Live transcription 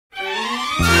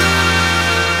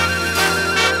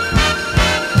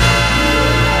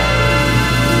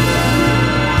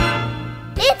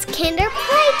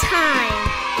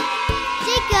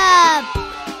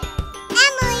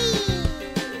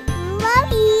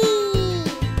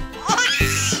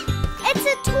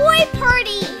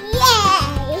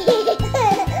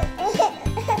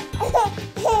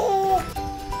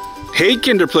Hey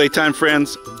Kinder Playtime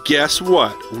friends, guess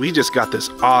what? We just got this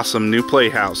awesome new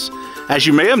playhouse. As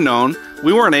you may have known,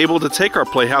 we weren't able to take our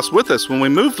playhouse with us when we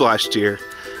moved last year.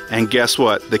 And guess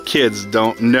what? The kids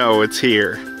don't know it's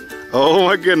here. Oh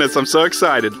my goodness, I'm so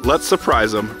excited. Let's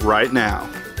surprise them right now.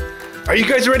 Are you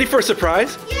guys ready for a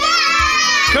surprise? Yeah!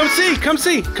 Come see, come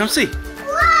see, come see.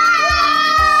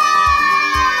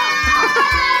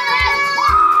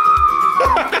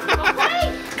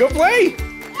 Go play!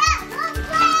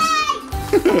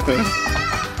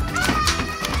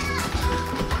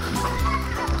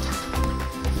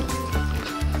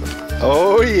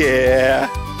 Oh yeah,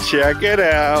 check it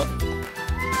out.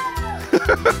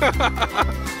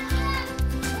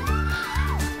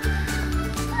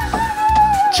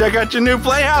 Check out your new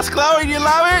playhouse, Chloe. Do you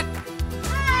love it?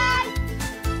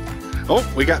 Oh,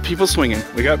 we got people swinging.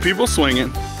 We got people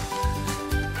swinging.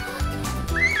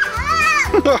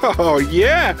 Oh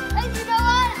yeah.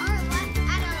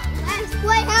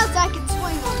 Playhouse I can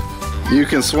swing on. You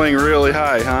can swing really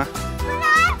high, huh?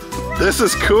 This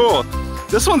is cool.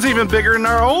 This one's even bigger than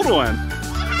our old one.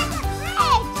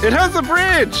 It has a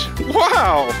bridge.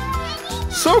 Wow.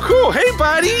 So cool. Hey,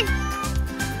 buddy.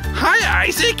 Hi,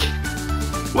 Isaac.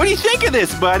 What do you think of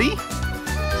this, buddy?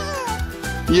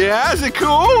 Yeah, is it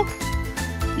cool?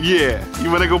 Yeah. You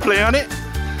want to go play on it?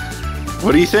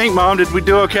 What do you think, Mom? Did we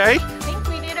do okay? I think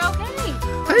we did okay.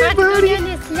 Hey, buddy. Let's go down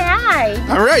this slide.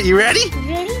 All right, you ready?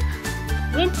 Ready?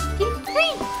 1, 2,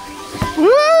 3. Woo!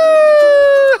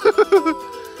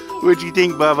 What'd you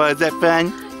think, Bubba? Is that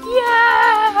fun?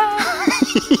 Yeah!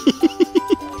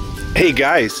 Hey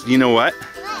guys, you know what?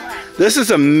 This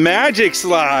is a magic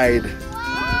slide.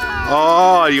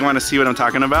 Oh, you want to see what I'm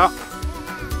talking about?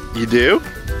 You do?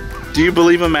 Do you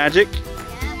believe in magic?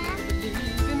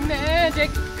 The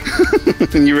magic.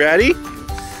 You ready?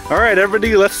 All right,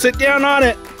 everybody, let's sit down on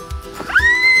it.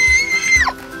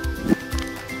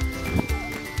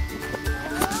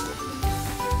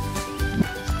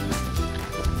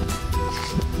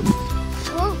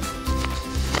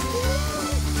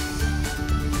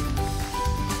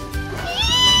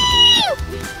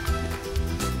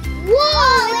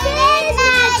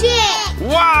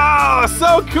 Wow,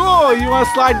 so cool! You want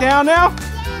to slide down now?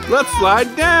 Let's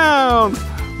slide down!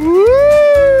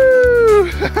 Woo!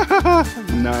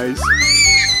 Nice.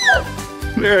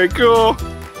 Very cool.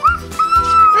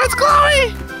 That's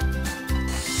Chloe!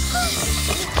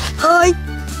 Hi!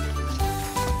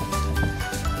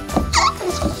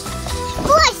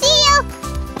 Oh, I see you!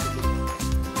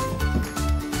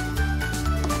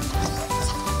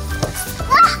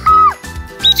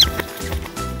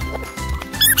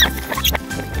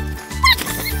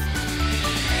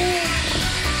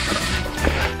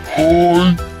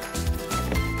 Hi.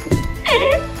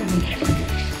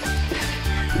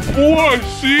 Oh, I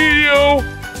see you.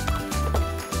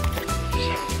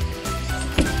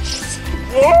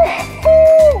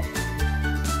 Oh.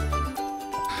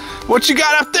 What you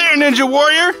got up there, Ninja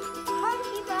Warrior?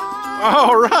 Monkey bars.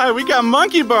 All right, we got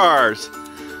monkey bars.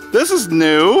 This is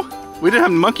new. We didn't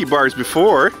have monkey bars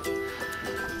before.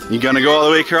 You gonna go all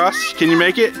the way across? Can you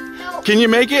make it? No. Can you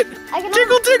make it? I can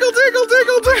Tickle, tickle, tickle,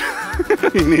 tickle,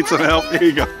 tickle. You need some help. Here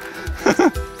you go.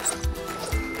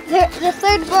 The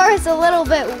third bar is a little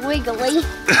bit wiggly.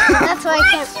 That's why I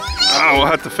can't. Oh, we'll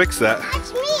have to fix that.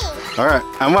 Watch me. All right,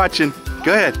 I'm watching.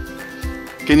 Go ahead.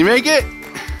 Can you make it?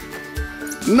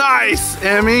 Nice,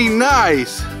 Emmy,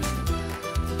 nice.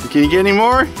 Can you get any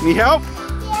more? Need help?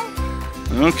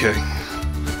 Yeah. Okay.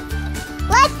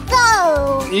 Let's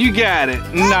go. You got it.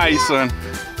 Nice one.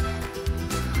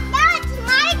 Now it's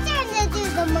my turn to do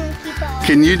the monkey bar.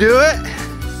 Can you do it?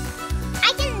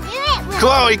 I can do it. With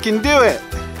Chloe can do it.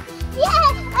 Yeah,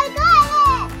 I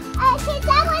got it. Can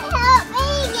someone help me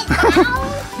get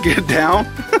down? Get down.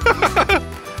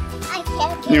 I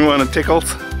can't get You want to tickle?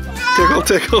 Tickle,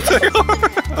 tickle, tickle.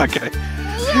 Okay.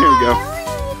 Here we go.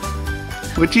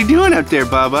 What you doing up there,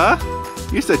 Bubba?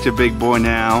 You're such a big boy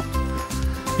now.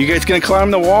 You guys gonna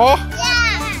climb the wall?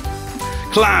 Yeah.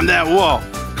 Climb that wall.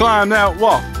 Climb that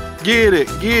wall. Get it,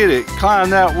 get it. Climb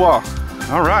that wall.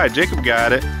 All right, Jacob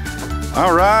got it.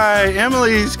 All right,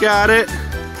 Emily's got it.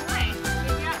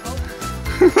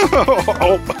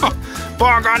 Oh,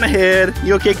 bonk on the head.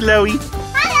 You okay, Chloe?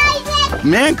 Hi, Isaac.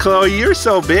 Man, Chloe, you're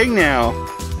so big now.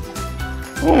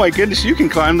 Oh my goodness, you can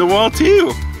climb the wall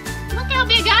too. Look how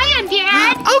big I am,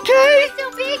 Dad. Okay. You're so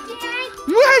big, Dad.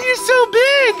 Wow, you're so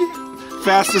big.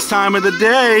 Fastest time of the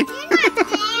day.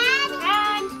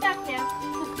 I'm stuck now.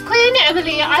 Queen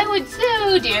Emily, I would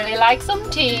so dearly like some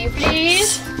tea,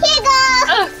 please. Here you go.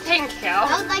 Oh, thank you.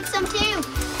 I would like some too.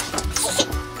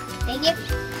 Thank you.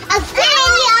 I'll put it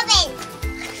in the oven.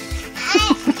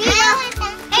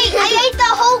 Hey, I ate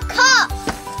the whole cup.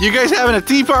 You guys having a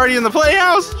tea party in the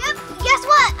playhouse? Yep. Guess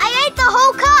what? I ate the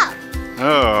whole cup.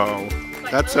 Oh,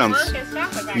 Like that sounds.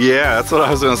 chocolate. Yeah, that's what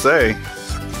I was gonna say.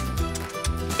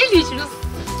 Delicious.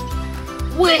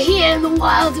 We're here in the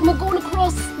wilds and we're going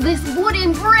across this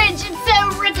wooden bridge. It's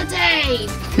so rickety.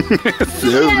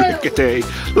 So rickety.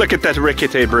 Look at that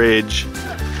rickety bridge.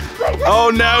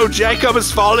 Oh no, Jacob is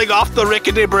falling off the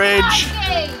rickety bridge.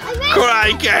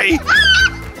 Crikey.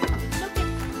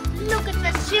 Look at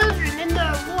the children in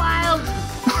their wild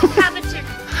habitat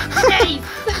state.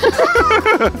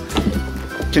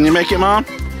 Can you make it, Mom?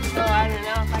 Oh, I don't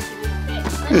know if I can even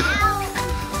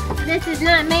fit. This is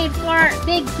not made for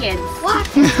big kids. What?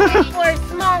 It's made for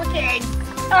small kids.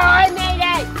 Oh, I made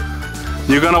it.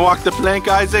 You gonna walk the plank,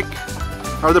 Isaac?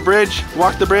 Or the bridge?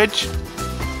 Walk the bridge?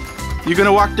 You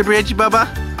gonna walk the bridge, Bubba?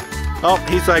 Oh,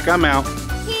 he's like, I'm out.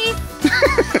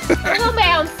 Go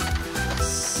bounce.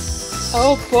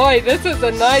 Oh boy, this is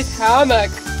a nice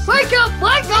hammock. Wake up,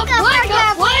 wake up, wake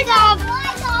up, wake up.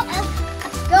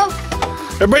 Go.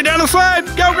 Everybody down the slide!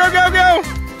 Go, go, go, go!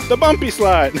 The bumpy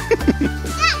slide.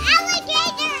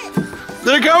 Alligators.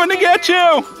 They're coming to get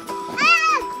you!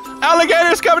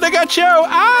 Alligators coming to get you!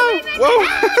 Ow! Whoa!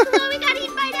 We got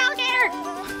eaten by an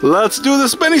alligator. Let's do the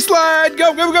spinny slide!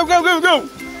 Go, go, go, go, go, go!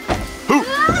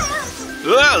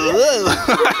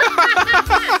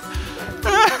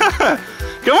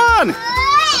 Come on!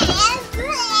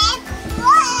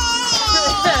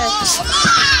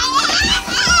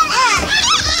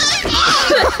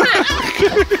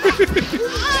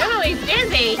 Emily's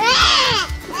dizzy.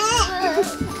 Are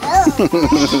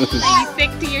you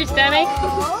sick to your stomach?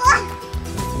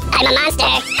 I'm a monster.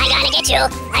 I'm gonna get you.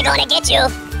 I'm gonna get you.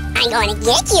 I'm gonna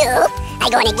get you.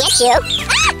 I'm gonna get you.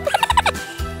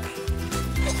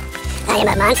 I am a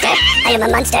monster. I am a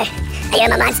monster. I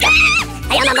am a monster.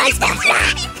 I am a monster.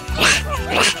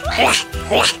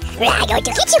 I'm going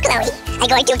to get you, Chloe. I'm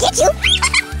going to get you.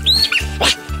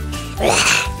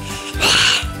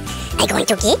 I'm going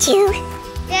to get you.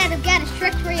 Dad, I've got a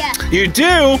trick for you. You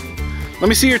do? Let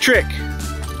me see your trick.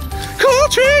 Cool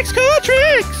tricks, cool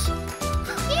tricks!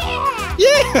 Yeah.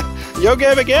 Yeah! Yo,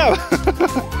 Gabba Gab.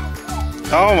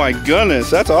 Oh my goodness,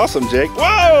 that's awesome, Jake.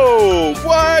 Whoa!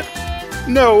 What?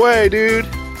 No way, dude.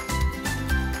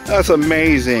 That's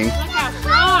amazing. Look how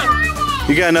strong.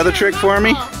 You got another trick for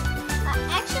me?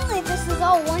 Actually, this is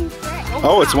all one trick.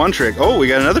 Oh, it's one trick. Oh, we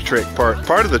got another trick,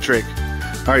 part of the trick.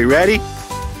 Are you ready?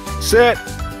 Set.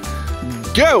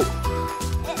 Go!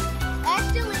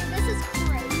 Actually, this is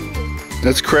crazy.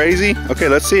 That's crazy? Okay,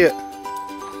 let's see it.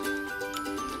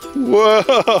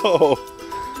 Whoa!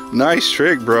 Nice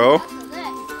trick, bro.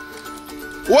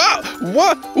 Wow!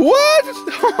 What? What?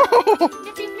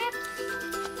 Flippy flip.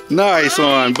 Nice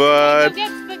one, bud. Who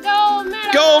gets the gold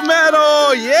medal? Gold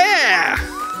medal! Yeah!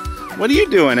 What are you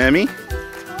doing, Emmy?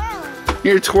 Twirling.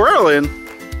 You're twirling.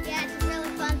 Yeah, it's a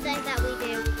really fun thing that we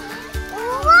do.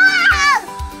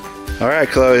 Wow! All right,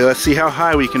 Chloe, let's see how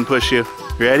high we can push you.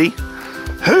 Ready?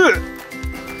 Huh.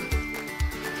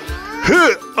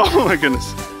 Huh. Oh my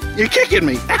goodness. You're kicking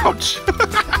me. Ouch.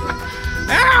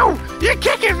 Ow! You're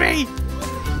kicking me.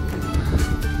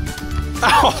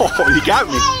 Oh, you got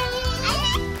me.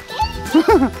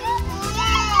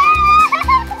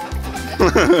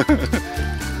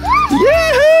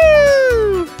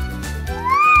 Yahoo!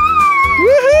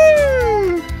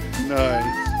 Woohoo! Nice.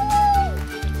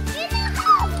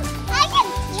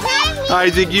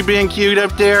 Isaac, you being cute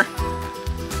up there?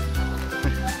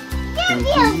 Thank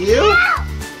you.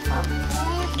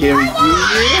 Give me you.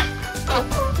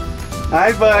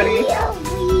 Hi, buddy.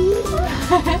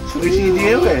 What you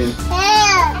doing?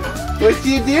 What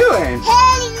you doing?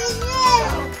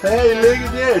 Hey, look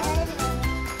at this.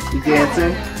 You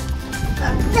dancing?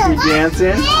 You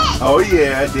dancing? Oh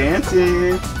yeah,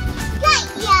 dancing.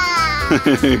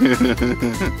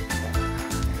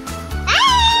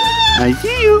 I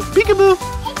see you, peekaboo.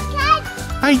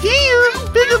 I see you,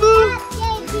 peekaboo.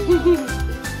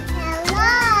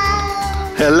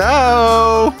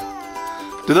 Hello.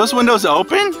 Do those windows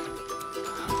open?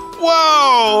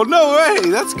 Whoa, no way.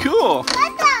 That's cool.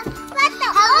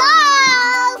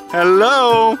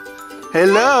 Hello. Hello.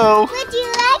 Hello. Would you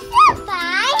like some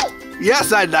pie?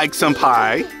 Yes, I'd like some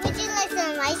pie. Would you like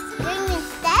some ice cream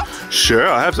instead? Sure,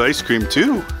 I'll have ice cream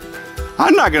too.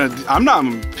 I'm not gonna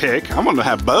pick. I'm gonna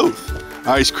have both.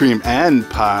 Ice cream and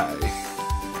pie.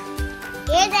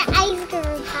 Here's the ice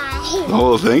cream pie.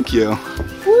 Oh, thank you.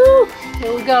 Woo!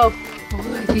 Here we go.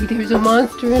 Oh, I think there's a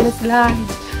monster in the slide.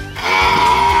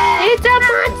 It's a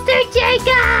monster,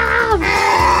 Jacob!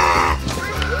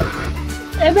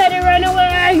 I better run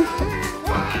away.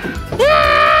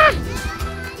 Ah!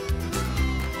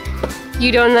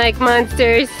 You don't like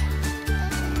monsters.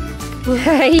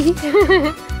 Whee!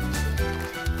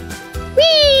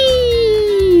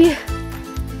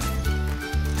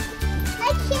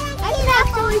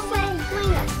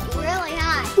 Really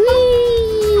high.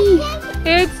 Whee!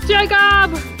 It's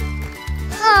Jacob!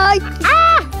 Ah!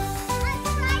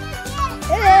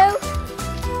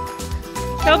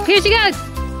 Oh, here she goes!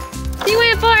 She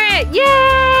went for it! Yay!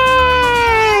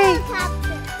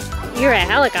 You're a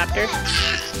helicopter.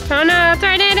 Oh no,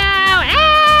 tornado!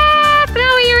 Ah!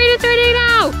 Chloe, you're in a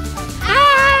tornado!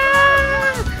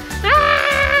 Ah!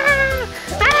 Ah!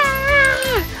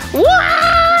 Ah! Whoa!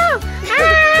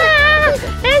 Ah!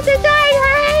 It's a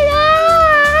tornado!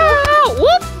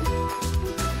 Whoop!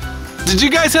 Did you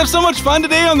guys have so much fun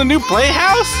today on the new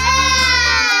Playhouse?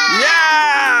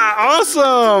 Yeah!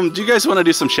 Awesome! Do you guys want to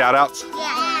do some shout outs?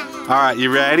 Yeah. Alright,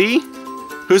 you ready?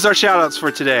 Who's our shout outs for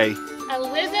today?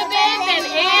 Elizabeth and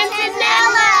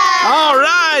Antonella!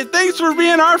 Alright, thanks for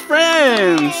being our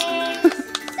friends!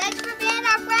 Thanks for being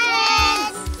our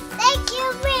friends. Thank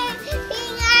you for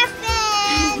being our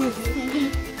friends.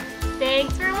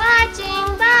 Thanks for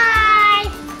watching. Bye!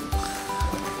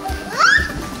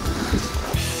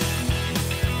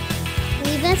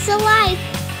 Leave us a like,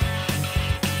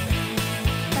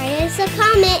 write us a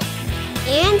comment,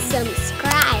 and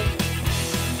subscribe.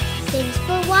 Thanks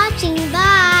for watching.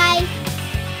 Bye.